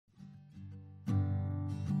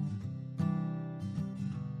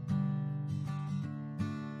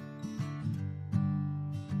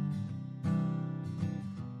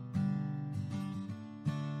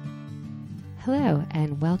Hello,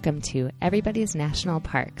 and welcome to Everybody's National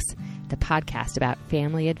Parks, the podcast about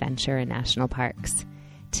family adventure in national parks.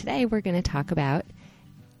 Today, we're going to talk about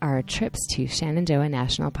our trips to Shenandoah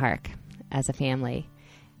National Park as a family.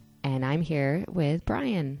 And I'm here with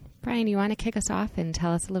Brian. Brian, you want to kick us off and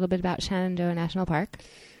tell us a little bit about Shenandoah National Park?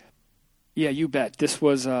 Yeah, you bet. This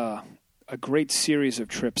was a great series of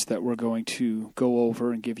trips that we're going to go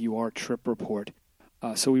over and give you our trip report.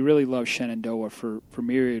 So we really love Shenandoah for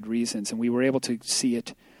myriad reasons, and we were able to see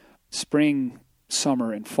it spring,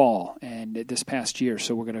 summer, and fall, and this past year.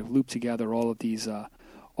 So we're going to loop together all of these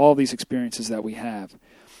experiences that we have.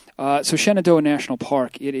 So Shenandoah National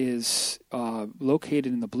Park, it is located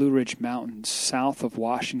in the Blue Ridge Mountains, south of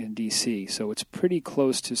Washington, D.C. So it's pretty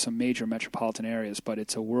close to some major metropolitan areas, but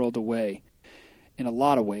it's a world away in a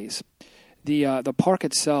lot of ways. The park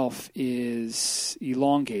itself is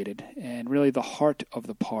elongated, and really the heart of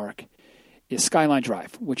the park is Skyline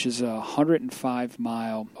Drive, which is a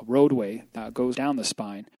 105-mile roadway that goes down the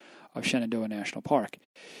spine of Shenandoah National Park.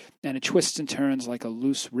 And it twists and turns like a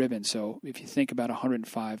loose ribbon. So if you think about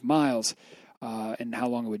 105 miles and how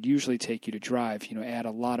long it would usually take you to drive, add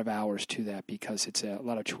a lot of hours to that because it's a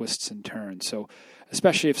lot of twists and turns. So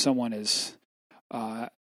especially if someone has a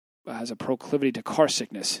proclivity to car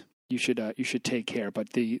sickness, you should take care.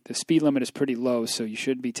 But the speed limit is pretty low, so you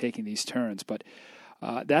shouldn't be taking these turns. But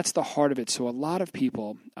that's the heart of it. So a lot of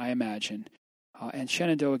people, I imagine, and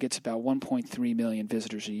Shenandoah gets about 1.3 million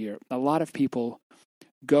visitors a year. A lot of people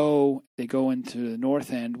go into the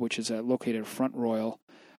north end, which is located at Front Royal,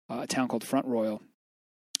 a town called Front Royal.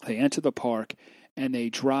 They enter the park, and they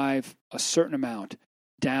drive a certain amount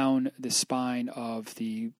down the spine of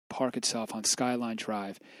the park itself on Skyline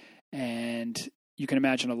Drive. And you can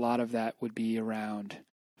imagine a lot of that would be around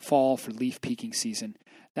fall for leaf peaking season.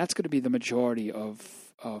 That's going to be the majority of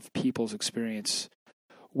people's experience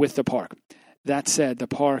with the park. That said, the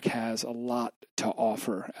park has a lot to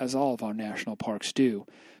offer, as all of our national parks do.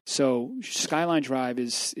 So Skyline Drive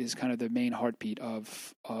is kind of the main heartbeat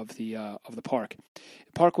of the park.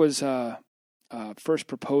 The park was first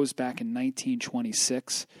proposed back in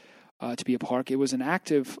 1926 to be a park. It was an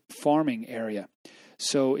active farming area.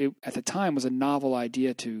 So it, at the time, was a novel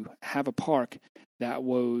idea to have a park that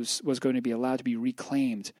was going to be allowed to be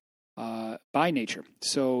reclaimed by nature.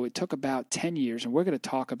 So it took about 10 years, and we're going to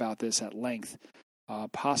talk about this at length,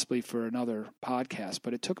 possibly for another podcast,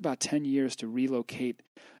 but it took about 10 years to relocate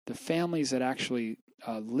the families that actually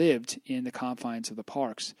lived in the confines of the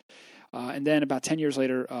parks. And then about 10 years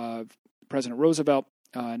later, President Roosevelt,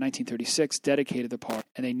 in 1936, dedicated the park,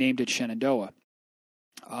 and they named it Shenandoah.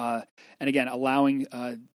 And again, allowing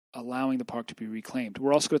the park to be reclaimed.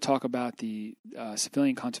 We're also going to talk about the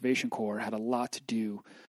Civilian Conservation Corps had a lot to do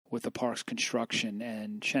with the park's construction,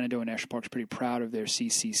 and Shenandoah National Park is pretty proud of their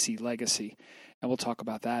CCC legacy, and we'll talk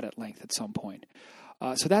about that at length at some point.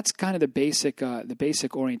 So that's kind of the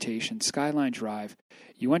basic orientation. Skyline Drive.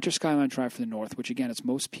 You enter Skyline Drive from the north, which again, as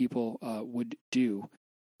most people would do.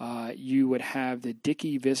 You would have the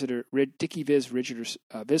Dickey Viz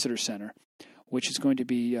Visitor Center, which is going to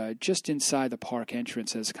be just inside the park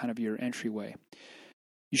entrance as kind of your entryway.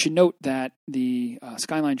 You should note that the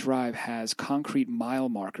Skyline Drive has concrete mile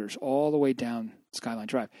markers all the way down Skyline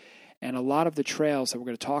Drive. And a lot of the trails that we're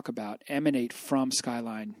going to talk about emanate from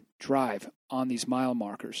Skyline Drive on these mile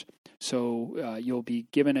markers. So you'll be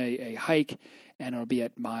given a hike, and it'll be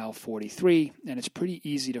at mile 43, and it's pretty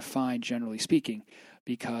easy to find, generally speaking,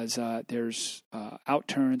 because there's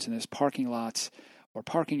outturns and there's parking lots or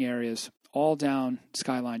parking areas all down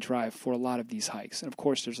Skyline Drive for a lot of these hikes. And, of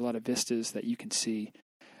course, there's a lot of vistas that you can see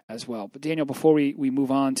as well. But, Daniel, before we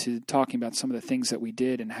move on to talking about some of the things that we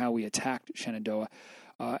did and how we attacked Shenandoah,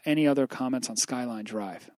 any other comments on Skyline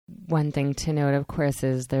Drive? One thing to note, of course,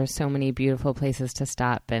 is there's so many beautiful places to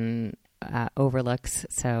stop and overlooks.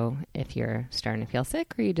 So if you're starting to feel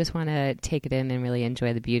sick or you just want to take it in and really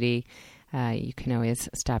enjoy the beauty, you can always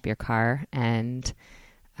stop your car and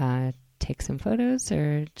take some photos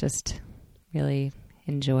or just really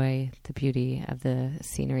enjoy the beauty of the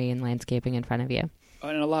scenery and landscaping in front of you.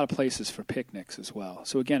 And a lot of places for picnics as well.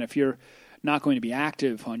 So again, if you're not going to be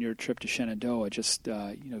active on your trip to Shenandoah, just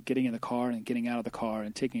getting in the car and getting out of the car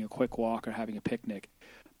and taking a quick walk or having a picnic,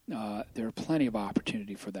 there are plenty of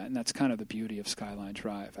opportunity for that, and that's kind of the beauty of Skyline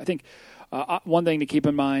Drive. I think one thing to keep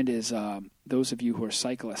in mind is those of you who are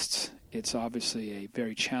cyclists, it's obviously a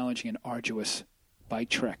very challenging and arduous bike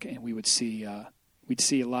trek, and we'd see a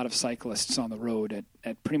lot of cyclists on the road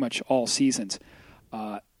at pretty much all seasons.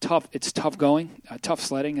 It's tough going, tough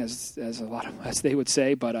sledding, as they would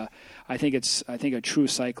say. But I think a true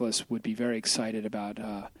cyclist would be very excited about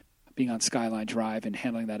being on Skyline Drive and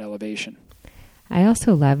handling that elevation. I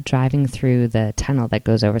also love driving through the tunnel that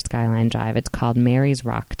goes over Skyline Drive. It's called Mary's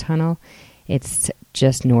Rock Tunnel. It's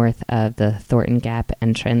just north of the Thornton Gap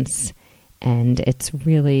entrance, and it's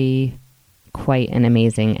really quite an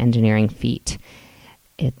amazing engineering feat.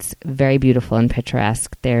 It's very beautiful and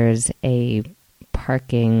picturesque. There's a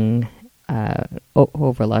parking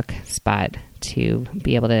overlook spot to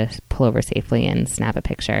be able to pull over safely and snap a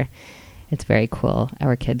picture. It's very cool.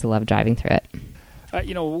 Our kids love driving through it.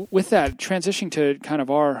 With that, transitioning to kind of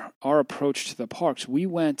our approach to the parks, we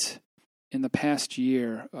went in the past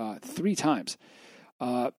year 3 times.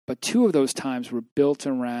 But 2 of those times were built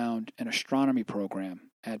around an astronomy program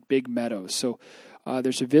at Big Meadows. So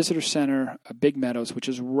there's a visitor center at Big Meadows, which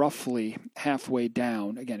is roughly halfway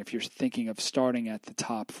down. Again, if you're thinking of starting at the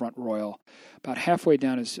top, Front Royal, about halfway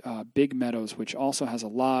down is Big Meadows, which also has a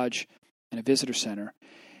lodge and a visitor center.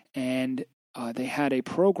 And they had a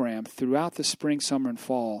program throughout the spring, summer, and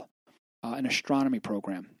fall, an astronomy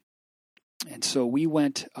program. And so we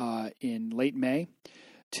went in late May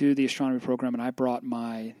to the astronomy program, and I brought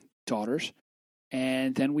my daughters.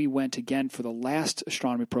 And then we went again for the last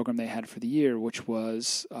astronomy program they had for the year, which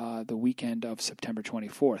was the weekend of September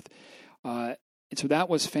 24th. And so that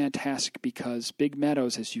was fantastic because Big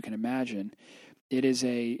Meadows, as you can imagine, it is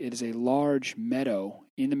a large meadow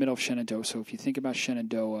in the middle of Shenandoah. So if you think about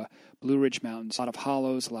Shenandoah, Blue Ridge Mountains, a lot of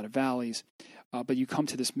hollows, a lot of valleys, but you come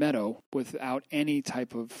to this meadow without any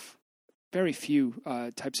type of, very few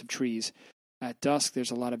types of trees. At dusk,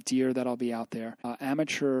 there's a lot of deer that'll be out there.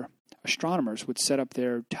 Amateur astronomers would set up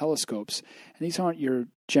their telescopes, and these aren't your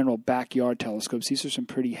general backyard telescopes. These are some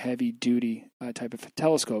pretty heavy-duty type of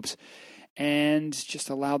telescopes, and just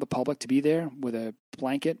allow the public to be there with a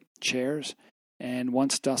blanket, chairs, and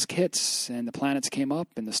once dusk hits and the planets came up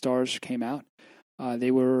and the stars came out,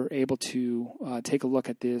 they were able to take a look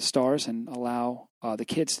at the stars and allow the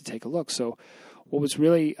kids to take a look. So what was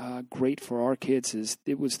really great for our kids is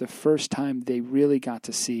it was the first time they really got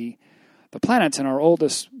to see the planets, and our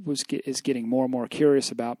oldest is getting more and more curious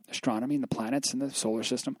about astronomy and the planets and the solar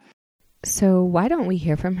system. So why don't we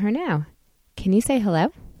hear from her now? Can you say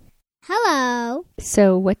hello? Hello.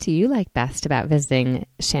 So what do you like best about visiting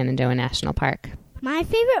Shenandoah National Park? My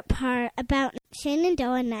favorite part about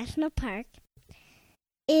Shenandoah National Park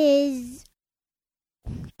is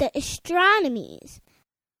the astronomies.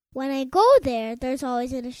 When I go there, there's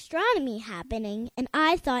always an astronomy happening, and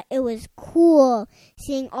I thought it was cool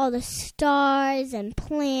seeing all the stars and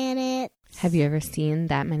planets. Have you ever seen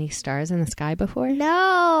that many stars in the sky before?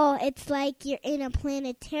 No, it's like you're in a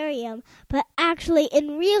planetarium, but actually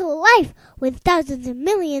in real life with thousands and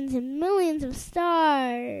millions of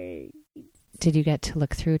stars. Did you get to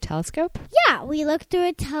look through a telescope? Yeah, we looked through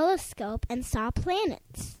a telescope and saw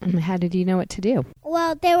planets. And how did you know what to do?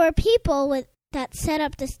 Well, there were people that set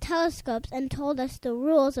up these telescopes and told us the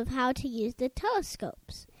rules of how to use the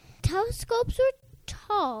telescopes. Telescopes were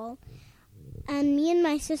tall, and me and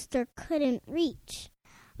my sister couldn't reach.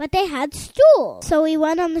 But they had stools, so we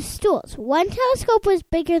went on the stools. One telescope was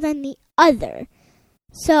bigger than the other,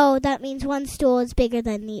 so that means one stool is bigger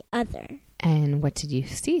than the other. And what did you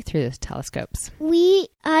see through those telescopes?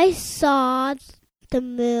 I saw the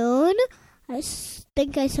moon. I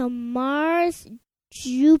think I saw Mars,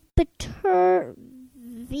 Jupiter,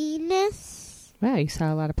 Venus. Wow, you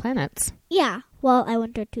saw a lot of planets. Yeah, well, I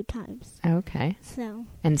went there 2 times. Okay. So.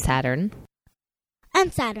 And Saturn.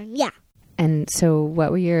 And Saturn, yeah. And so what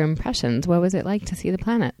were your impressions? What was it like to see the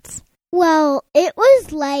planets? Well, it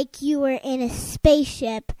was like you were in a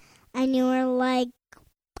spaceship and you were like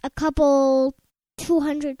a couple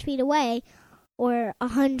 200 feet away, or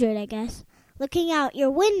 100, I guess, looking out your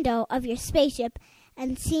window of your spaceship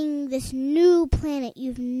and seeing this new planet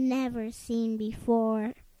you've never seen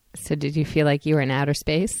before. So did you feel like you were in outer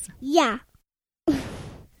space? Yeah.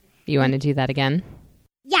 You want to do that again?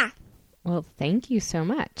 Yeah. Well, thank you so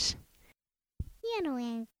much. You're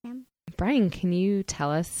welcome. Brian, can you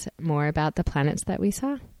tell us more about the planets that we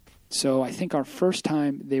saw? So I think our first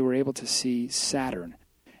time they were able to see Saturn,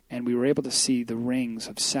 and we were able to see the rings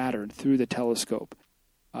of Saturn through the telescope,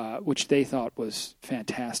 which they thought was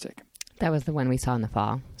fantastic. That was the one we saw in the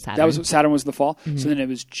fall, Saturn. Saturn was the fall. Mm-hmm. So then it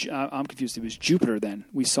was, I'm confused, it was Jupiter then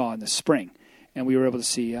we saw in the spring. And we were able to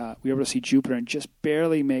see Jupiter and just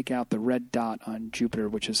barely make out the red dot on Jupiter,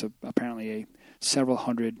 which is apparently a several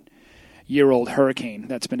 100-year-old hurricane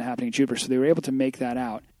that's been happening in Jupiter. So they were able to make that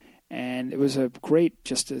out. And it was a great,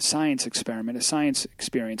 just a science experiment, a science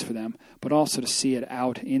experience for them, but also to see it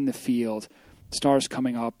out in the field, stars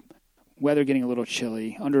coming up, weather getting a little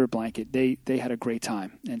chilly, under a blanket. They had a great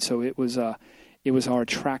time. And so it was our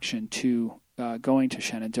attraction to going to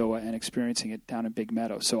Shenandoah and experiencing it down in Big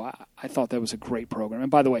Meadow. So I thought that was a great program.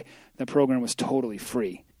 And by the way, that program was totally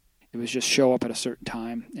free. It was just show up at a certain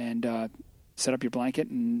time and set up your blanket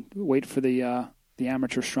and wait for the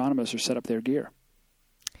amateur astronomers to set up their gear.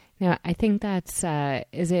 Now, I think that's,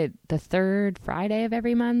 is it the third Friday of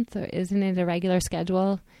every month? Or isn't it a regular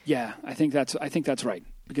schedule? Yeah, I think that's right,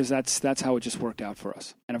 because that's how it just worked out for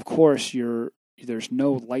us. And of course, there's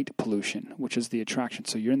no light pollution, which is the attraction.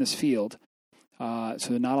 So you're in this field, so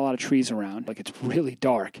there's not a lot of trees around. Like, it's really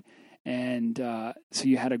dark, and so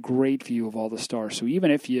you had a great view of all the stars. So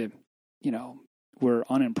even if you were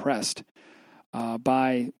unimpressed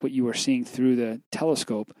by what you were seeing through the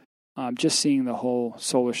telescope, just seeing the whole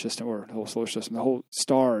solar system, the whole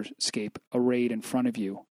starscape arrayed in front of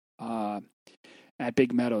you at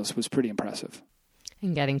Big Meadows was pretty impressive.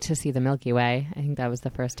 And getting to see the Milky Way. I think that was the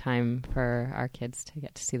first time for our kids to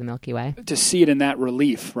get to see the Milky Way. To see it in that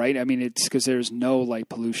relief, right? I mean, it's because there's no light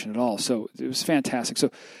pollution at all. So it was fantastic. So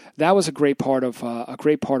that was a great part of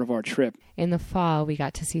our trip. In the fall, we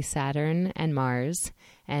got to see Saturn and Mars.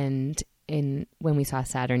 And when we saw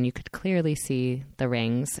Saturn, you could clearly see the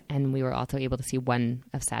rings. And we were also able to see one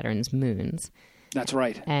of Saturn's moons. That's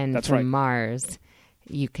right. And from Mars,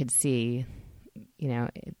 you could see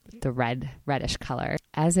the reddish color.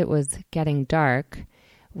 As it was getting dark,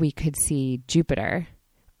 we could see Jupiter,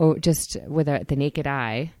 just with the naked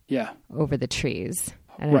eye, over the trees.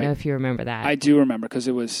 I don't know if you remember that. I do remember, because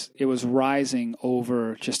it was rising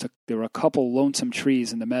over there were a couple lonesome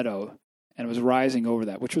trees in the meadow, and it was rising over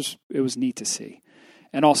that, it was neat to see,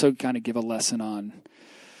 and also kind of give a lesson on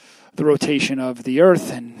the rotation of the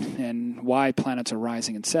Earth and why planets are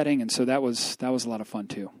rising and setting, and so that was a lot of fun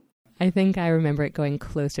too. I think I remember it going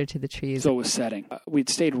closer to the trees. So it was setting. We'd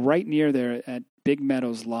stayed right near there at Big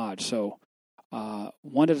Meadows Lodge, so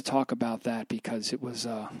wanted to talk about that because it was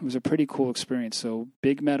a pretty cool experience. So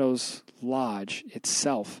Big Meadows Lodge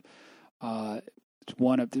itself, it's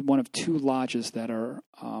one of two lodges that are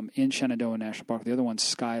in Shenandoah National Park. The other one's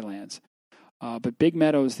Skylands. But Big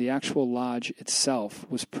Meadows, the actual lodge itself,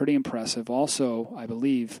 was pretty impressive. Also, I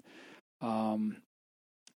believe,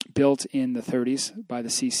 built in the 30s by the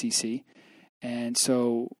CCC. And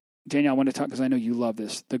so, Danielle, I want to talk, because I know you love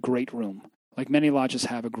this, the great room. Like, many lodges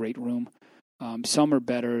have a great room. Some are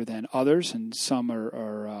better than others, and some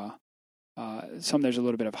some there's a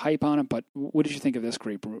little bit of hype on it. But what did you think of this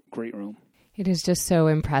great room? It is just so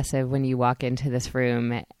impressive when you walk into this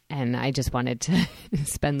room, and I just wanted to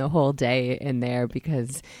spend the whole day in there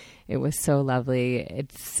because it was so lovely.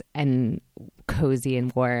 And cozy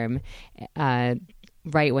and warm.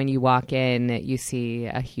 Right when you walk in, you see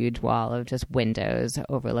a huge wall of just windows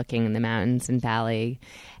overlooking the mountains and valley.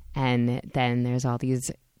 And then there's all these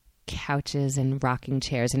couches and rocking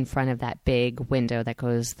chairs in front of that big window that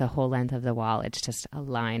goes the whole length of the wall. It's just a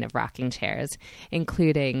line of rocking chairs,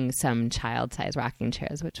 including some child-sized rocking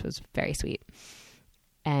chairs, which was very sweet.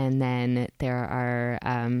 And then there are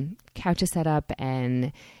couches set up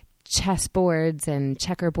and chessboards and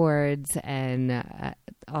checkerboards and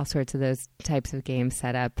all sorts of those types of games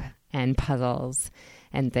set up, and puzzles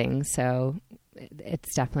and things. So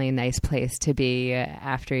it's definitely a nice place to be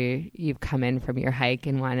after you've come in from your hike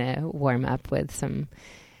and want to warm up with some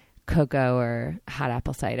cocoa or hot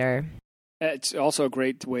apple cider. It's also a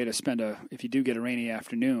great way to spend if you do get a rainy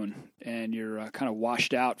afternoon and you're kind of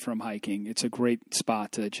washed out from hiking, it's a great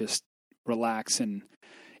spot to just relax, and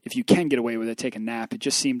if you can get away with it, take a nap. It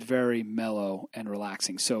just seemed very mellow and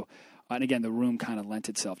relaxing. So, and again, the room kind of lent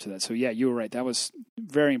itself to that. So yeah, you were right. That was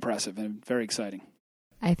very impressive and very exciting.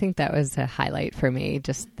 I think that was a highlight for me,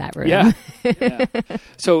 just that room. Yeah.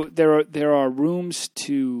 So there are rooms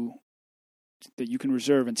that you can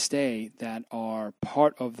reserve and stay that are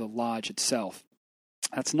part of the lodge itself.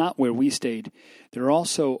 That's not where we stayed.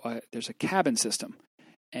 There's a cabin system,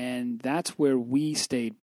 and that's where we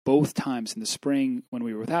stayed both times, in the spring when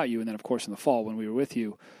we were without you, and then of course in the fall when we were with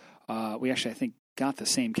you. We actually, I think, got the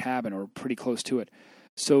same cabin or pretty close to it.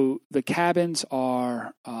 So the cabins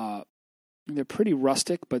are they're pretty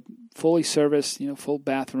rustic, but fully serviced, full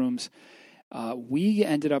bathrooms. We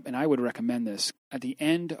ended up, and I would recommend this, at the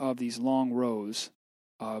end of these long rows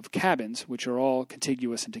of cabins, which are all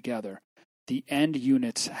contiguous and together, the end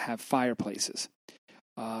units have fireplaces.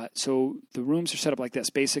 So the rooms are set up like this.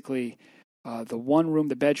 Basically, the one room,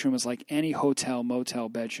 the bedroom, is like any hotel, motel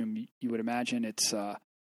bedroom you would imagine. It's there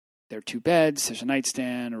are two beds, there's a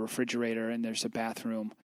nightstand, a refrigerator, and there's a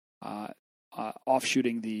bathroom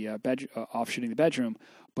offshooting the bedroom.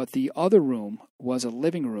 But the other room was a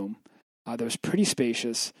living room that was pretty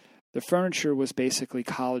spacious, The furniture was basically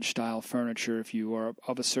college-style furniture. If you are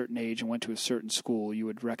of a certain age and went to a certain school, you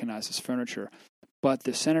would recognize this furniture. But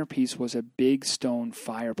the centerpiece was a big stone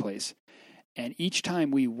fireplace. And each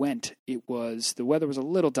time we went, the weather was a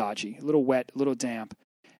little dodgy, a little wet, a little damp.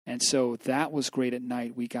 And so that was great at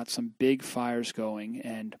night. We got some big fires going.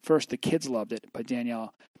 And first, the kids loved it. But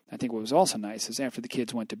Danielle, I think what was also nice is after the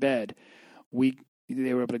kids went to bed,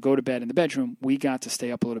 they were able to go to bed in the bedroom. We got to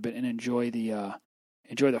stay up a little bit and enjoy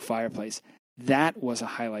the fireplace. That was a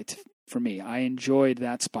highlight for me. I enjoyed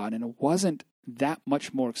that spot, and it wasn't that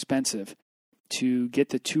much more expensive to get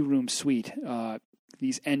the 2-room suite,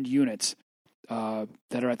 these end units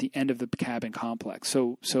that are at the end of the cabin complex.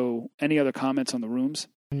 So any other comments on the rooms?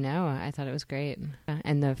 No, I thought it was great.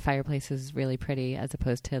 And the fireplace is really pretty as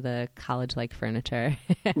opposed to the college-like furniture.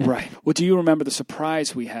 Right. Well, do you remember the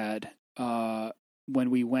surprise we had when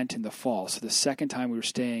we went in the fall? So the second time we were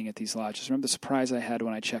staying at these lodges, remember the surprise I had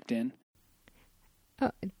when I checked in?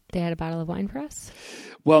 Oh, they had a bottle of wine for us?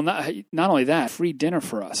 Well, not only that, free dinner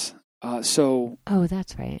for us. Oh,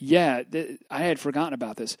 that's right. Yeah, I had forgotten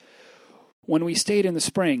about this. When we stayed in the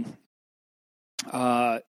spring,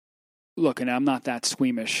 look, and I'm not that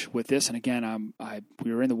squeamish with this. And again,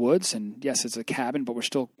 we were in the woods, and yes, it's a cabin, but we're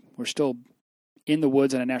still in the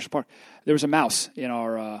woods in a national park. There was a mouse in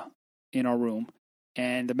our room,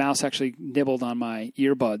 and the mouse actually nibbled on my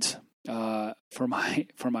earbuds for my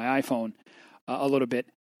iPhone a little bit.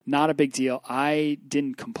 Not a big deal. I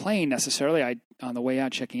didn't complain necessarily. On the way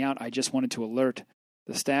out checking out, I just wanted to alert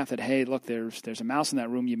the staff that, hey, look, there's a mouse in that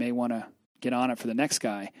room. You may want to get on it for the next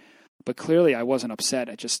guy. But clearly, I wasn't upset.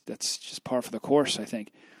 That's just par for the course, I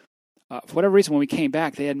think. For whatever reason, when we came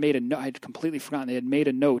back, they had made a note. I had completely forgotten. They had made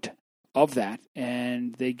a note of that,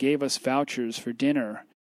 and they gave us vouchers for dinner.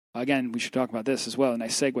 Again, we should talk about this as well. A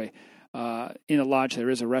nice segue. In the lodge, there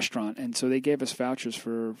is a restaurant, and so they gave us vouchers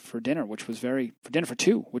for dinner, for dinner for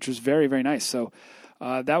 2, which was very, very nice. So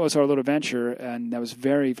that was our little venture, and that was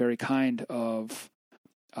very, very kind of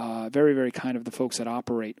the folks that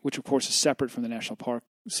operate, which of course is separate from the national park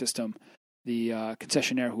system. The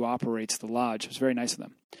concessionaire who operates the lodge. It was very nice of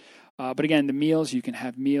them. But again, the meals, you can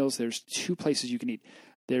have meals. There's 2 places you can eat.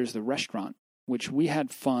 There's the restaurant, which we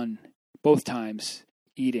had fun both times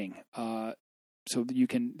eating. So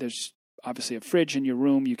there's obviously a fridge in your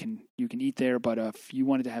room. You can eat there, but if you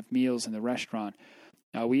wanted to have meals in the restaurant,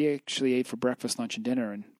 we actually ate for breakfast, lunch, and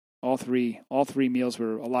dinner, and all three meals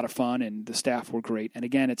were a lot of fun, and the staff were great. And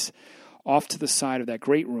again, it's off to the side of that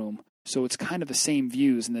great room, so it's kind of the same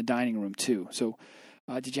views in the dining room too. So,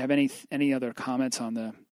 did you have any other comments on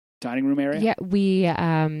the dining room area? Yeah, we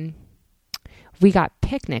got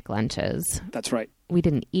picnic lunches. That's right. We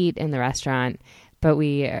didn't eat in the restaurant, but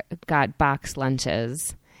we got box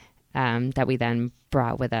lunches that we then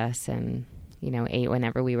brought with us and ate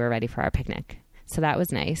whenever we were ready for our picnic. So that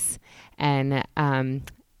was nice. And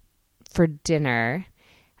for dinner,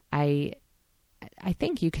 I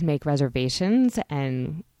think you can make reservations,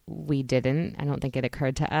 and we didn't. I don't think it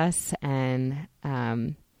occurred to us. And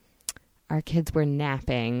our kids were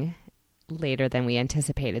napping later than we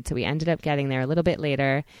anticipated, so we ended up getting there a little bit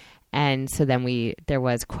later. And so then there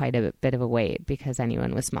was quite a bit of a wait because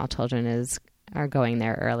anyone with small children are going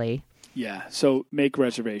there early. Yeah, so make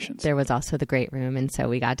reservations. There was also the great room, and so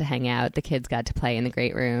we got to hang out. The kids got to play in the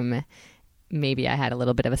great room. Maybe I had a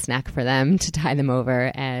little bit of a snack for them to tide them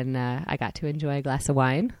over, and I got to enjoy a glass of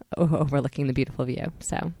wine overlooking the beautiful view.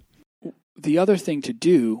 So the other thing to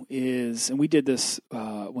do is, and we did this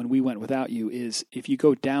when we went without you, is if you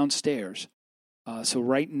go downstairs, so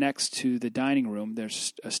right next to the dining room,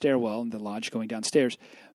 there's a stairwell in the lodge going downstairs.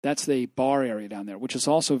 That's the bar area down there, which is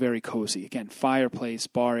also very cozy. Again, fireplace,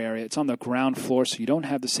 bar area. It's on the ground floor, so you don't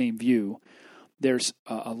have the same view. There's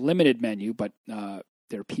a limited menu, but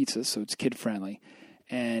there are pizzas, so it's kid-friendly.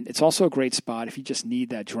 And it's also a great spot if you just need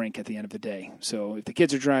that drink at the end of the day. So if the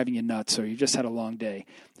kids are driving you nuts or you just had a long day,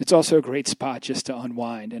 it's also a great spot just to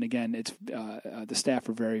unwind. And again, it's the staff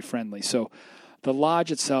are very friendly. So the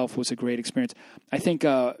lodge itself was a great experience. I think,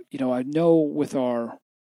 I know with our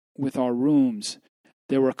rooms,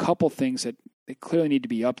 there were a couple things that they clearly need to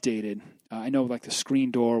be updated. I know like the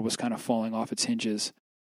screen door was kind of falling off its hinges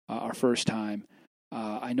our first time.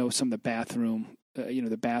 I know some of the bathroom,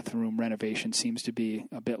 the bathroom renovation seems to be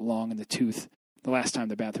a bit long in the tooth the last time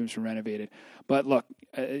the bathrooms were renovated. But look,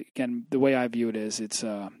 again, the way I view it is it's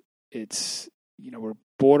we're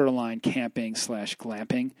borderline camping /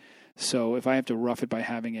 glamping. So if I have to rough it by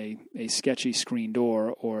having a sketchy screen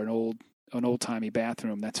door or an old-timey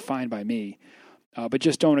bathroom, that's fine by me. But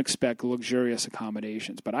just don't expect luxurious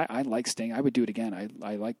accommodations. But I like staying. I would do it again.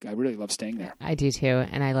 I really love staying there. I do too,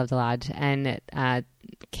 and I love the lodge. And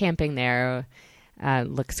camping there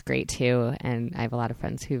looks great too. And I have a lot of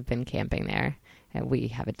friends who've been camping there, and we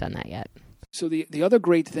haven't done that yet. So the other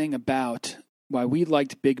great thing about why we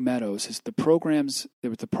liked Big Meadows is the programs. There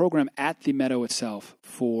was the program at the meadow itself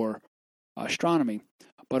for astronomy,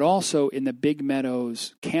 but also in the Big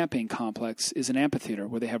Meadows camping complex is an amphitheater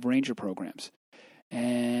where they have ranger programs.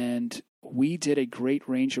 And we did a great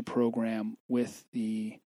ranger program with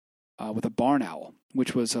a barn owl,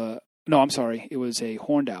 which was it was a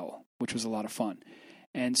horned owl, which was a lot of fun.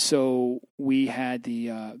 And so we had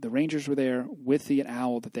the rangers were there with the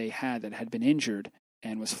owl that they had that had been injured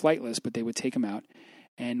and was flightless, but they would take him out.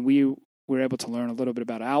 And we were able to learn a little bit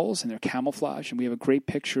about owls and their camouflage. And we have a great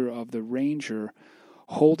picture of the ranger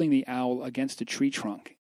holding the owl against a tree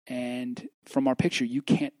trunk. And from our picture, you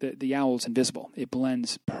can't. The owl's invisible. It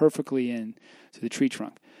blends perfectly in to the tree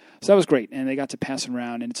trunk. So that was great. And they got to pass it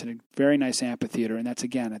around. And it's a very nice amphitheater. And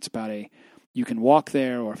it's about you can walk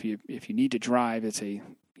there, or if you need to drive, it's a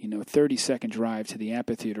 30-second drive to the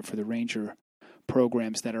amphitheater for the ranger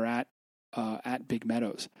programs that are at Big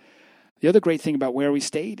Meadows. The other great thing about where we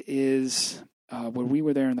stayed is when we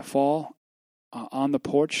were there in the fall, on the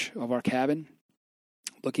porch of our cabin,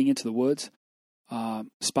 looking into the woods,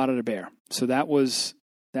 spotted a bear. So that was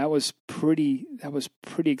pretty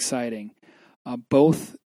exciting.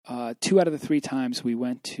 Both 2 out of the 3 times we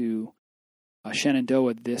went to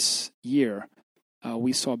Shenandoah this year,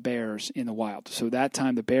 we saw bears in the wild. So that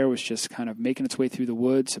time the bear was just kind of making its way through the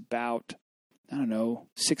woods about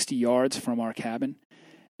 60 yards from our cabin,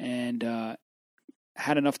 and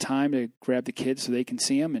had enough time to grab the kids so they can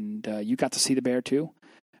see him, and you got to see the bear too.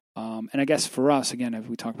 And I guess for us, again, if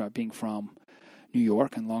we talk about being from New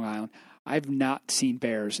York and Long Island, I've not seen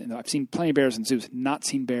bears. I've seen plenty of bears in zoos, not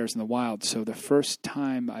seen bears in the wild. So the first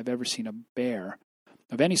time I've ever seen a bear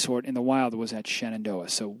of any sort in the wild was at Shenandoah.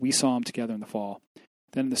 So we saw them together in the fall.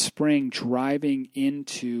 Then in the spring, driving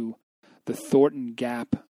into the Thornton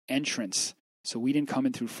Gap entrance. So we didn't come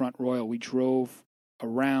in through Front Royal. We drove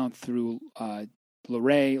around through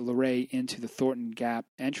Luray into the Thornton Gap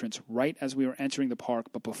entrance right as we were entering the park,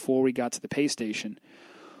 but before we got to the pay station.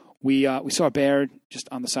 We saw a bear just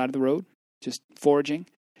on the side of the road, just foraging,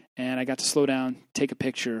 and I got to slow down, take a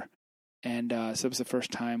picture, and so it was the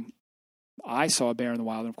first time I saw a bear in the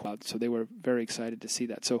wild. So they were very excited to see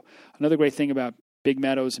that. So another great thing about Big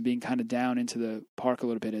Meadows and being kind of down into the park a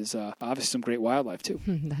little bit is obviously some great wildlife too.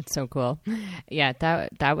 That's so cool. Yeah,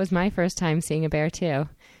 that was my first time seeing a bear too,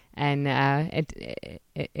 and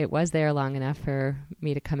it was there long enough for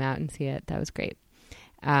me to come out and see it. That was great.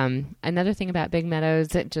 Another thing about Big Meadows,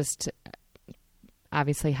 just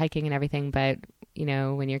obviously hiking and everything, but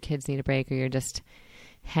when your kids need a break or you're just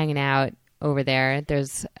hanging out over there,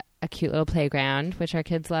 there's a cute little playground, which our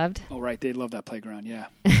kids loved. Oh, right. They love that playground. Yeah.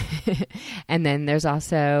 And then there's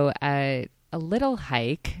also a little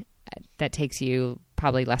hike that takes you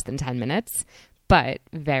probably less than 10 minutes, but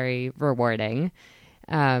very rewarding,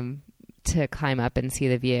 to climb up and see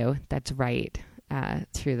the view. That's right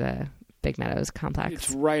through the Big Meadows complex.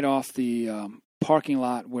 It's right off the parking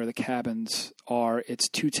lot where the cabins are. It's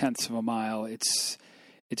 0.2 of a mile. It's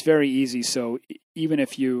very easy. So even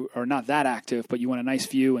if you are not that active, but you want a nice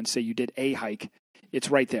view and say you did a hike,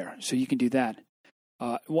 it's right there. So you can do that.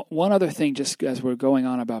 One other thing, just as we're going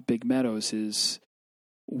on about Big Meadows, is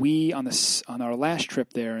we on our last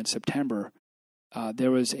trip there in September,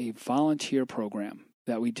 there was a volunteer program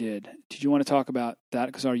that we did. Did you want to talk about that?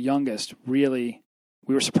 Because our youngest really,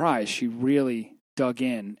 we were surprised. She really dug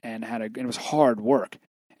in and it was hard work,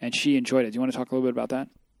 and she enjoyed it. Do you want to talk a little bit about that?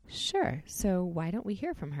 Sure. So why don't we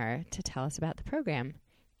hear from her to tell us about the program?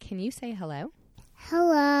 Can you say hello?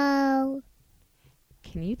 Hello.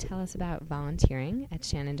 Can you tell us about volunteering at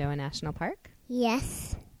Shenandoah National Park?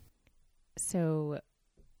 Yes. So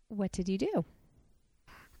what did you do?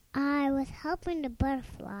 I was helping the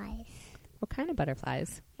butterflies. What kind of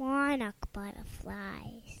butterflies? Monarch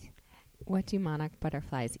butterflies. What do monarch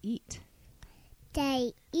butterflies eat?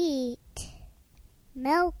 They eat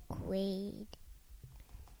milkweed.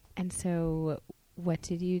 And so what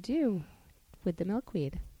did you do with the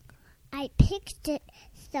milkweed? I picked it,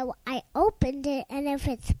 so I opened it, and if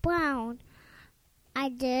it's brown, I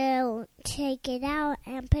do take it out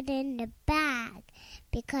and put it in the bag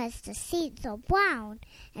because the seeds are brown.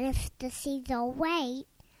 And if the seeds are white,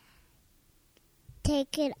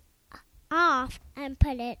 take it off and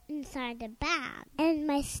put it inside the bag. And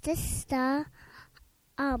my sister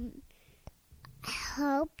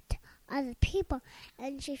helped other people,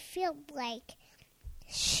 and she felt like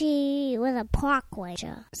she was a park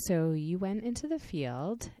ranger. So you went into the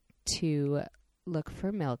field to look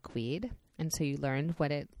for milkweed, And so you learned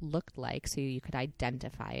what it looked like so you could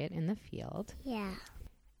identify it in the field. Yeah.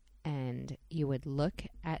 And you would look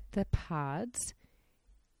at the pods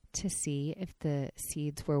to see if the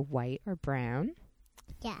seeds were white or brown.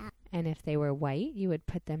 Yeah. And if they were white, you would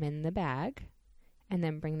put them in the bag and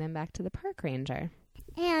then bring them back to the park ranger.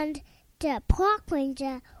 And the park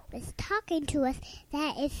ranger was talking to us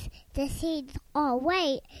that if the seeds are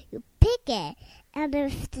white, you pick it. And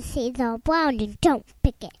if the seeds are brown, you don't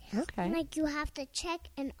pick it. Okay. Like, you have to check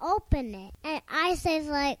and open it. And I stayed,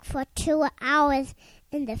 like, for 2 hours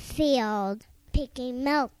in the field picking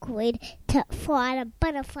milkweed for the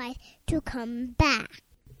butterflies to come back.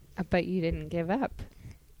 But you didn't give up.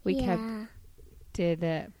 Yeah.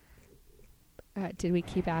 Did we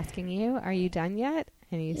keep asking you, are you done yet?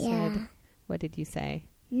 And you said, what did you say?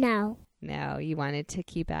 No. No, you wanted to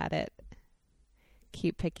keep at it.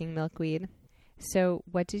 Keep picking milkweed. So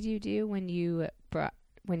what did you do when you brought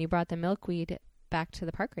the milkweed back to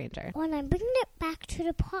the park ranger? When I bring it back to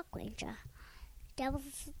the park ranger, there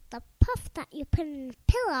was the puff that you put in the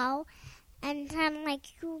pillow, and then, like,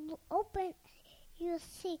 you open, you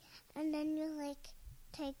see, and then you, like,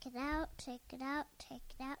 take it out.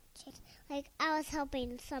 Like, I was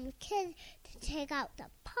helping some kid to take out the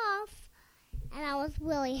puff, and I was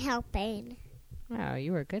really helping. Wow,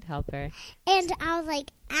 you were a good helper. And I was,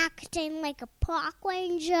 like, acting like a park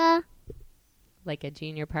ranger. Like a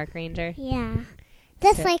junior park ranger? Yeah.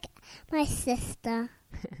 Just like my sister.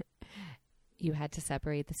 You had to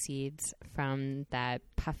separate the seeds from that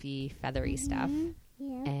puffy, feathery stuff.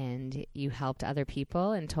 Yeah. And you helped other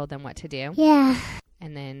people and told them what to do. Yeah.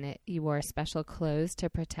 And then you wore special clothes to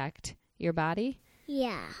protect your body.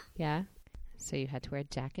 Yeah. Yeah. So you had to wear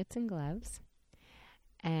jackets and gloves.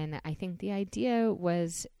 And I think the idea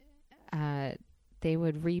was they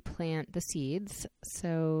would replant the seeds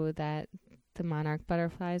so that the monarch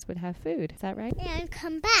butterflies would have food. Is that right? And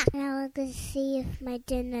come back. And I'll look and see if my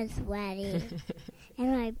dinner's ready.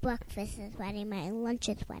 And my breakfast is ready. My lunch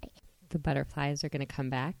is ready. The butterflies are going to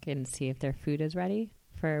come back and see if their food is ready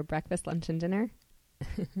for breakfast, lunch, and dinner.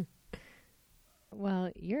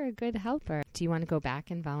 Well, you're a good helper. Do you want to go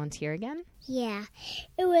back and volunteer again? Yeah,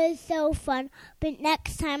 it was so fun. But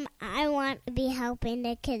next time, I want to be helping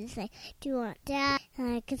the kids. Like, do you want that?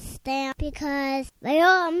 And I can stand because my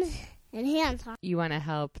arms and hands are. You want to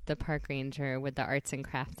help the park ranger with the arts and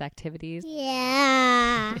crafts activities?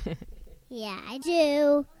 Yeah. Yeah, I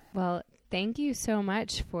do. Well, thank you so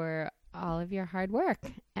much for all of your hard work.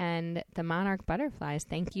 And the monarch butterflies,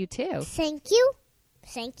 thank you too. Thank you.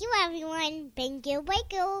 Thank you, everyone. Thank you.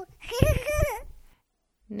 Thank you.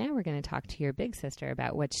 Now we're going to talk to your big sister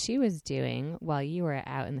about what she was doing while you were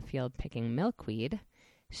out in the field picking milkweed.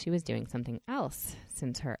 She was doing something else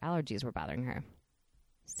since her allergies were bothering her.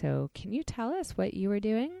 So can you tell us what you were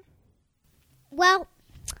doing? Well,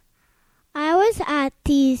 I was at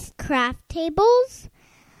these craft tables.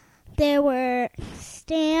 There were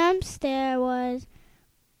stamps, there was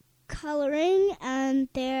coloring, and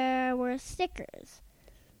there were stickers.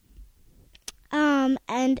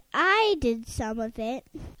 And I did some of it.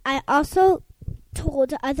 I also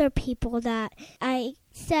told other people that I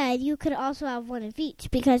said you could also have one of each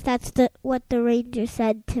because that's what the ranger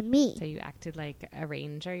said to me. So you acted like a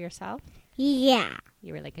ranger yourself? Yeah.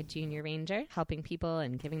 You were like a junior ranger, helping people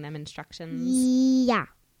and giving them instructions? Yeah.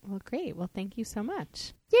 Well, great. Well, thank you so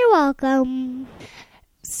much. You're welcome.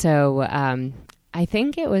 So I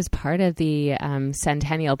think it was part of the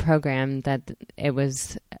Centennial program that it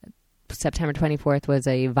was September 24th was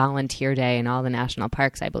a volunteer day in all the national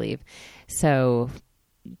parks, I believe. So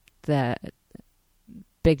the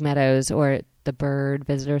Big Meadows or the Bird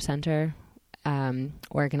Visitor Center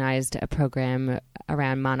organized a program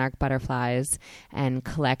around monarch butterflies and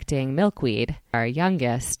collecting milkweed. Our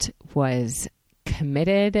youngest was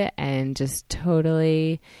committed and just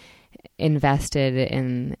totally invested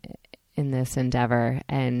in this endeavor,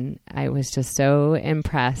 and I was just so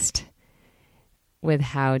impressed with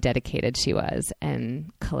how dedicated she was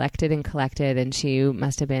and collected, and she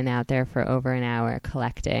must have been out there for over an hour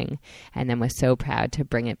collecting and then was so proud to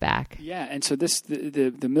bring it back. Yeah, and so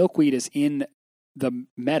the milkweed is in the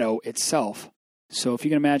meadow itself. So if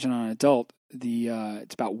you can imagine on an adult,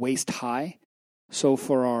 it's about waist high. So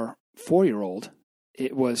for our 4-year-old,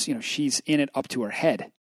 it was, she's in it up to her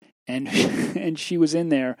head. And and she was in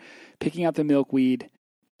there picking out the milkweed,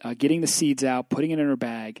 getting the seeds out, putting it in her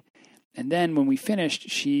bag. And then when we finished,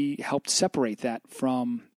 she helped separate that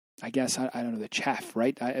from, I guess, I don't know, the chaff,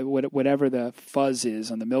 right? Whatever the fuzz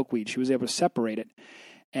is on the milkweed, she was able to separate it.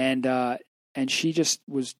 And she just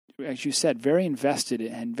was, as you said, very invested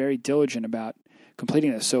and very diligent about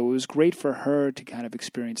completing this. So it was great for her to kind of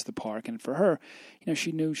experience the park, and for her,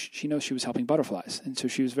 she knows she was helping butterflies, and so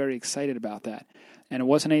she was very excited about that. And it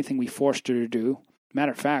wasn't anything we forced her to do.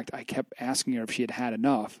 Matter of fact, I kept asking her if she had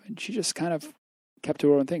enough, and she just kind of kept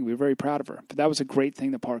to her own thing. We were very proud of her. But that was a great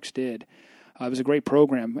thing the parks did. It was a great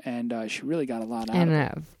program, and she really got a lot out of it.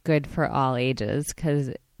 And good for all ages,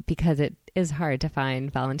 because it is hard to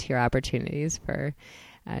find volunteer opportunities for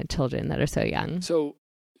children that are so young. So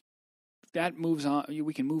that moves on.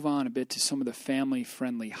 We can move on a bit to some of the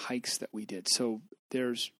family-friendly hikes that we did. So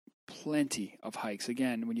there's plenty of hikes.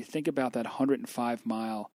 Again, when you think about that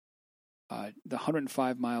 105-mile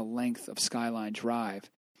length of Skyline Drive,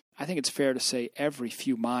 I think it's fair to say every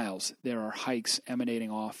few miles there are hikes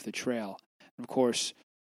emanating off the trail. And of course,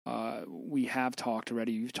 we have talked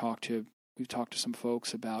already. We've talked to some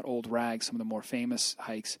folks about Old Rag, some of the more famous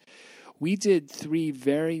hikes. We did 3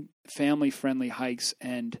 very family-friendly hikes,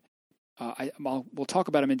 and we'll talk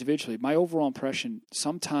about them individually. My overall impression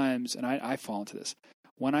sometimes, and I fall into this,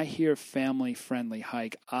 when I hear family-friendly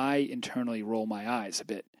hike, I internally roll my eyes a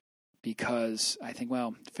bit, because I think,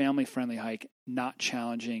 well, family-friendly hike, not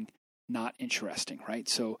challenging, not interesting, right?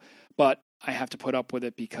 So, but I have to put up with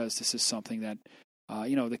it because this is something that,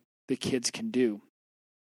 the kids can do.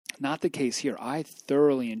 Not the case here. I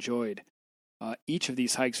thoroughly enjoyed each of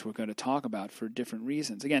these hikes we're going to talk about for different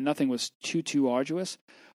reasons. Again, nothing was too arduous,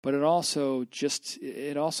 but it also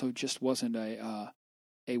just wasn't a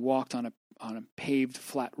walk on a paved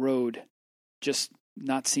flat road, just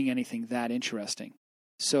not seeing anything that interesting.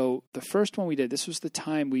 So the first one we did, this was the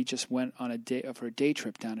time we just went on a day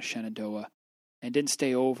trip down to Shenandoah and didn't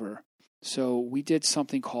stay over. So we did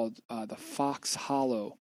something called the Fox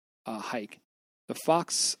Hollow hike. The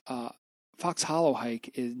Fox Hollow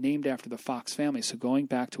hike is named after the Fox family. So going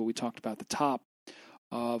back to what we talked about at the top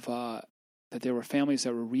of that there were families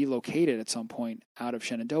that were relocated at some point out of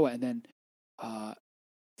Shenandoah, and then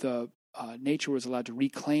the nature was allowed to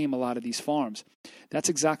reclaim a lot of these farms. That's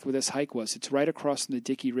exactly what this hike was. It's right across from the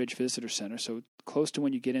Dickey Ridge Visitor Center, so close to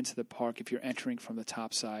when you get into the park if you're entering from the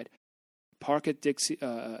top side. Park at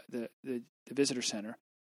the Visitor Center.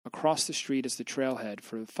 Across the street is the trailhead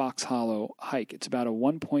for the Fox Hollow hike. It's about a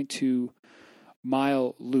 1.2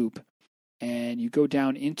 mile loop, and you go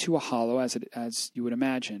down into a hollow as you would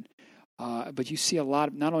imagine. But you see a lot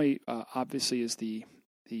of, not only obviously is the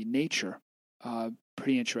nature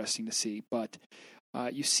pretty interesting to see, but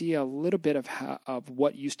you see a little bit of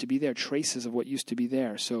what used to be there, traces of what used to be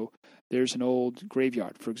there. So there's an old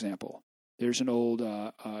graveyard, for example. There's an old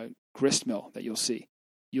grist mill that you'll see.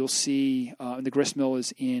 You'll see the grist mill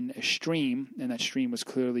is in a stream, and that stream was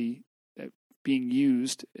clearly being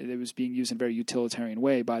used. It was being used in a very utilitarian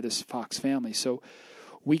way by this Fox family. So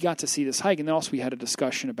we got to see this hike, and then also we had a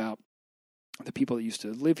discussion about the people that used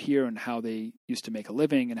to live here and how they used to make a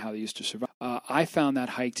living and how they used to survive. I found that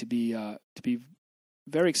hike to be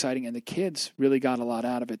very exciting, and the kids really got a lot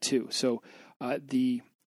out of it too. So the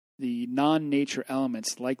non-nature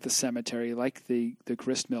elements, like the cemetery, like the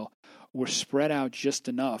grist mill, were spread out just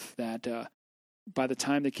enough that by the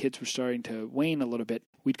time the kids were starting to wane a little bit,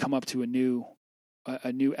 we'd come up to a new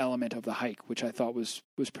element of the hike, which I thought was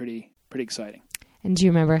pretty exciting. And do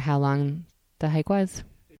you remember how long the hike was?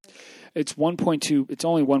 It's 1.2. It's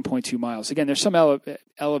only 1.2 miles. Again, there's some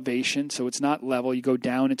elevation, so it's not level. You go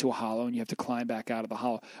down into a hollow, and you have to climb back out of the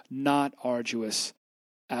hollow. Not arduous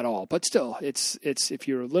at all, but still, it's if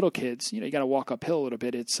you're little kids, you got to walk uphill a little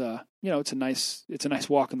bit. It's a nice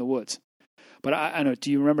walk in the woods. But I don't know.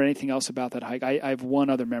 Do you remember anything else about that hike? I have one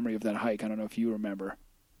other memory of that hike. I don't know if you remember.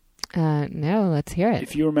 No, let's hear it.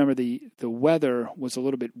 If you remember, the weather was a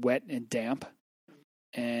little bit wet and damp,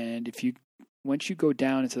 and once you go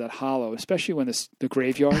down into that hollow, especially when the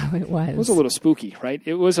graveyard, it was a little spooky, right?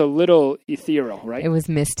 It was a little ethereal, right? It was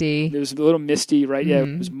misty. It was a little misty, right? Mm-hmm.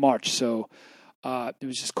 Yeah, it was March, so it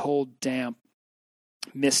was just cold, damp,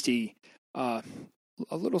 misty, a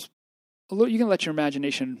little. You can let your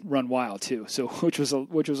imagination run wild too. So, which was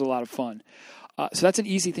a lot of fun. So that's an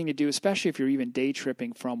easy thing to do, especially if you're even day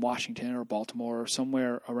tripping from Washington or Baltimore or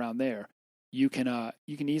somewhere around there. You can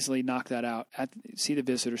easily knock that out see the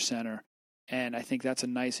visitor center, and I think that's a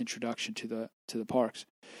nice introduction to the parks.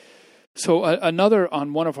 So another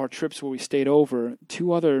on one of our trips where we stayed over,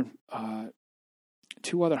 two other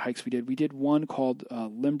hikes we did. We did one called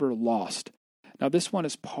Limber Lost. Now this one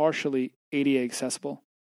is partially ADA accessible.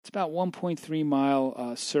 It's about 1.3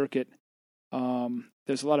 mile circuit.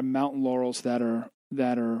 There's a lot of mountain laurels that are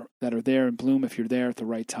there in bloom if you're there at the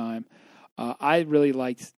right time. I really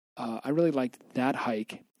liked that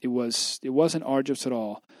hike. It wasn't arduous at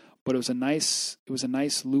all, but it was a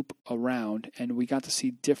nice loop around, and we got to see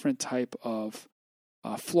different type of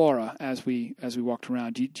flora as we walked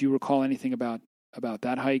around. Do you recall anything about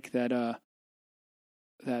that hike that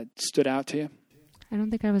stood out to you? I don't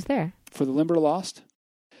think I was there. For the Limberlost?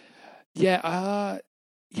 Yeah, I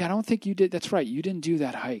don't think you did. That's right. You didn't do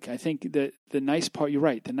that hike. I think the nice part, you're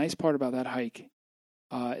right, the nice part about that hike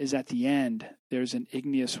is at the end, there's an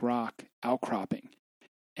igneous rock outcropping,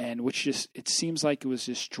 and it seems like it was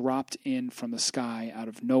just dropped in from the sky out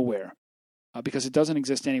of nowhere, because it doesn't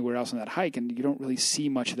exist anywhere else on that hike, and you don't really see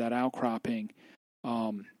much of that outcropping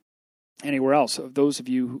anywhere else. So those of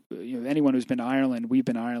you, anyone who's been to Ireland, we've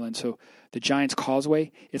been to Ireland, so the Giant's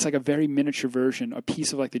Causeway, it's like a very miniature version, a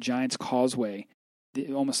piece of like the Giant's Causeway,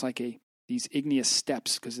 almost like these igneous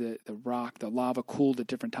steps, because the lava cooled at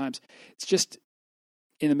different times. It's just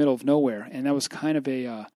in the middle of nowhere, and that was kind of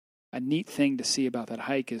a neat thing to see about that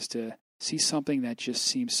hike, is to see something that just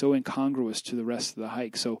seems so incongruous to the rest of the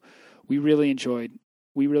hike. So we really enjoyed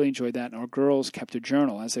that, and our girls kept a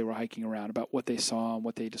journal as they were hiking around about what they saw and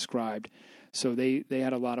what they described. So they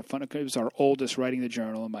had a lot of fun. It was our oldest writing the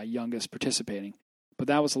journal and my youngest participating, but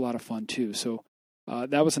that was a lot of fun too. So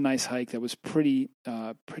that was a nice hike that was pretty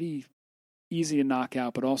easy to knock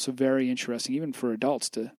out, but also very interesting even for adults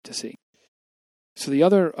to see. So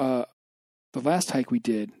the last hike we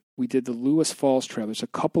did the Lewis Falls Trail. There's a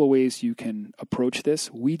couple of ways you can approach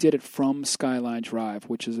this. We did it from Skyline Drive,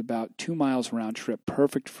 which is about 2 miles round trip,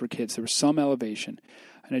 perfect for kids. There was some elevation,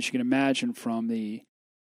 and as you can imagine from the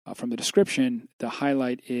description, the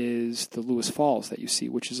highlight is the Lewis Falls that you see,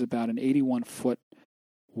 which is about an 81-foot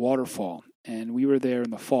waterfall. And we were there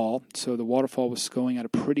in the fall, so the waterfall was going at a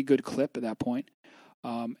pretty good clip at that point,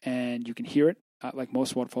 and you can hear it. Like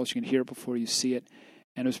most waterfalls, you can hear it before you see it.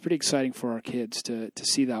 And it was pretty exciting for our kids to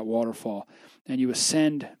see that waterfall. And you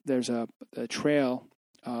ascend, there's a trail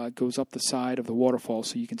goes up the side of the waterfall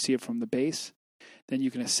so you can see it from the base. Then you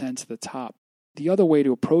can ascend to the top. The other way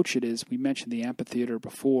to approach it is, we mentioned the amphitheater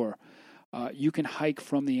before. You can hike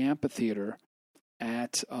from the amphitheater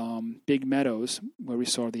at Big Meadows, where we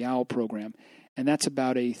saw the owl program. And that's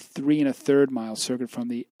about a 3 1/3 mile circuit from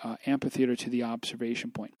the amphitheater to the observation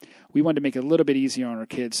point. We wanted to make it a little bit easier on our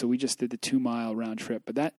kids, so we just did the 2 mile round trip.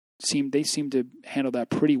 But they seemed to handle that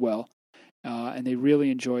pretty well, and they really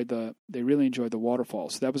enjoyed the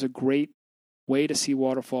waterfalls. So that was a great way to see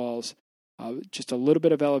waterfalls. Just a little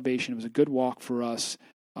bit of elevation. It was a good walk for us,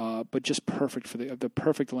 but just perfect for the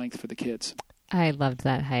perfect length for the kids. I loved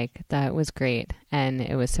that hike. That was great, and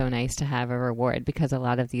it was so nice to have a reward, because a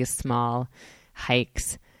lot of these small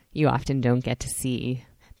hikes you often don't get to see.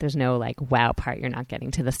 There's no like wow part. You're not getting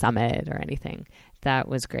to the summit or anything. That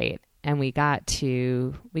was great. And we got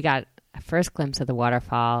a first glimpse of the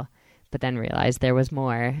waterfall, but then realized there was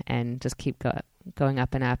more, and just keep going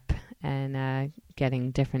up and up and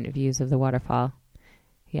getting different views of the waterfall.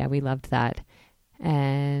 Yeah, we loved that.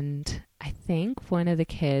 And I think one of the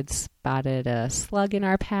kids spotted a slug in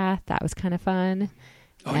our path. That was kind of fun.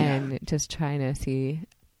 Oh, and yeah. Just trying to see,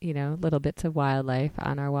 little bits of wildlife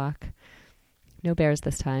on our walk. No bears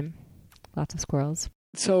this time. Lots of squirrels.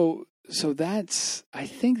 So I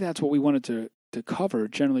think that's what we wanted to cover,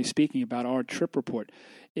 generally speaking, about our trip report.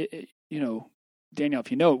 Danielle,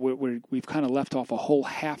 if you know, we've kind of left off a whole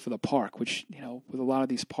half of the park, which, with a lot of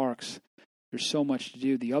these parks, there's so much to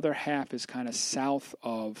do. The other half is kind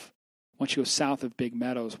of once you go south of Big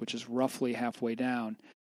Meadows, which is roughly halfway down,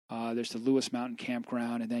 there's the Lewis Mountain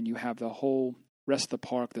Campground, and then you have the whole rest of the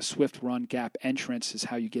park. The Swift Run Gap entrance is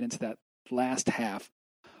how you get into that last half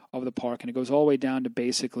of the park, and it goes all the way down to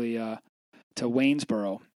basically to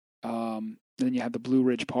Waynesboro. Then you have the Blue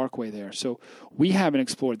Ridge Parkway there. So we haven't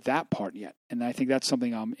explored that part yet, and I think that's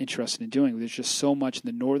something I'm interested in doing. There's just so much in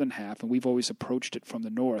the northern half, and we've always approached it from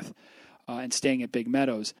the north and staying at Big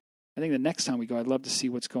Meadows. I think the next time we go, I'd love to see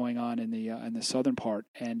what's going on in the southern part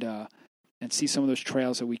and see some of those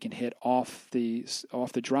trails that we can hit off the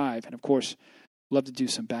drive, and of course, love to do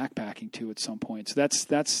some backpacking too at some point. So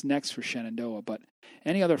that's next for Shenandoah. But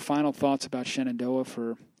any other final thoughts about Shenandoah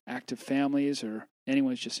for active families or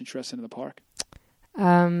anyone who's just interested in the park?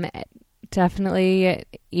 Definitely,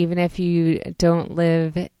 even if you don't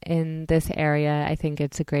live in this area, I think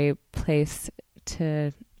it's a great place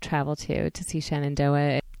to travel to see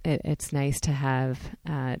Shenandoah. It's nice to have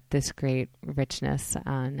this great richness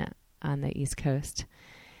on the East Coast.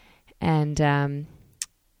 And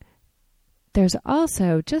there's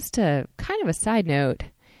also, just a kind of a side note,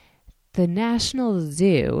 the National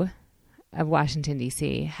Zoo of Washington,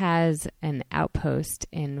 D.C. has an outpost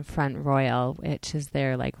in Front Royal, which is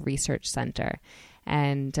their research center.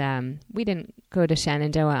 And we didn't go to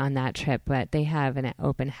Shenandoah on that trip, but they have an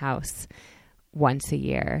open house once a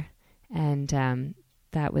year. And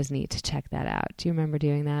that was neat to check that out. Do you remember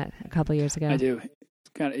doing that a couple years ago? I do.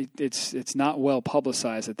 It's not well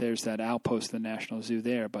publicized that there's that outpost of the National Zoo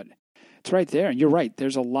there, but it's right there. And you're right.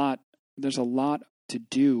 There's a lot to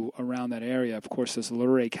do around that area. Of course, there's the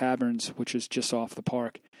Luray Caverns, which is just off the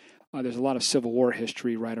park. There's a lot of Civil War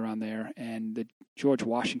history right around there, and the George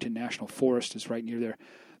Washington National Forest is right near there.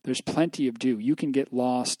 There's plenty of do. You can get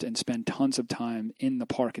lost and spend tons of time in the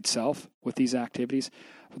park itself with these activities,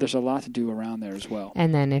 but there's a lot to do around there as well.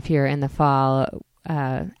 And then if you're in the fall,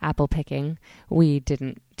 apple picking, we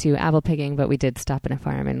didn't do apple picking, but we did stop in a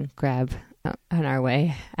farm and grab on our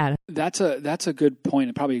way out. That's a good point,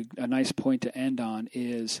 and probably a nice point to end on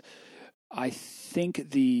is I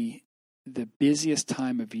think the busiest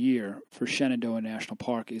time of year for Shenandoah National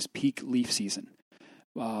Park is peak leaf season,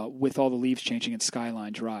 with all the leaves changing at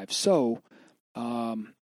Skyline Drive. So, I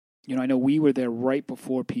know we were there right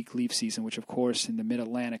before peak leaf season, which of course in the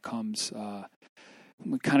Mid-Atlantic comes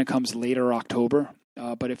later October.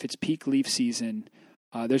 But if it's peak leaf season,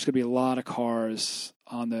 there's going to be a lot of cars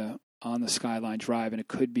on the Skyline Drive, and it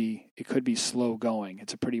could be slow going.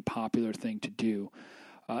 It's a pretty popular thing to do.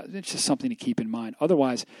 It's just something to keep in mind.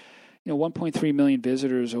 Otherwise, 1.3 million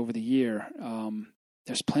visitors over the year.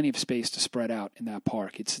 There's plenty of space to spread out in that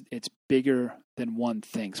park. It's bigger than one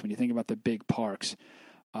thinks. When you think about the big parks,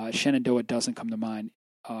 Shenandoah doesn't come to mind,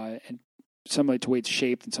 and similar to the way it's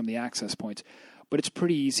shaped and some of the access points. But it's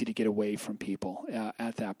pretty easy to get away from people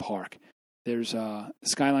at that park. There's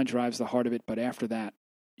Skyline Drive's the heart of it, but after that,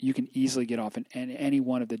 you can easily get off in any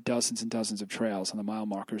one of the dozens and dozens of trails on the mile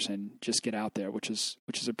markers and just get out there, which is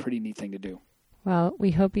a pretty neat thing to do. Well, we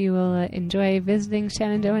hope you will enjoy visiting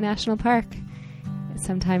Shenandoah National Park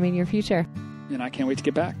sometime in your future. And I can't wait to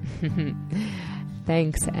get back.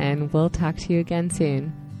 Thanks, and we'll talk to you again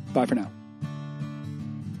soon. Bye for now.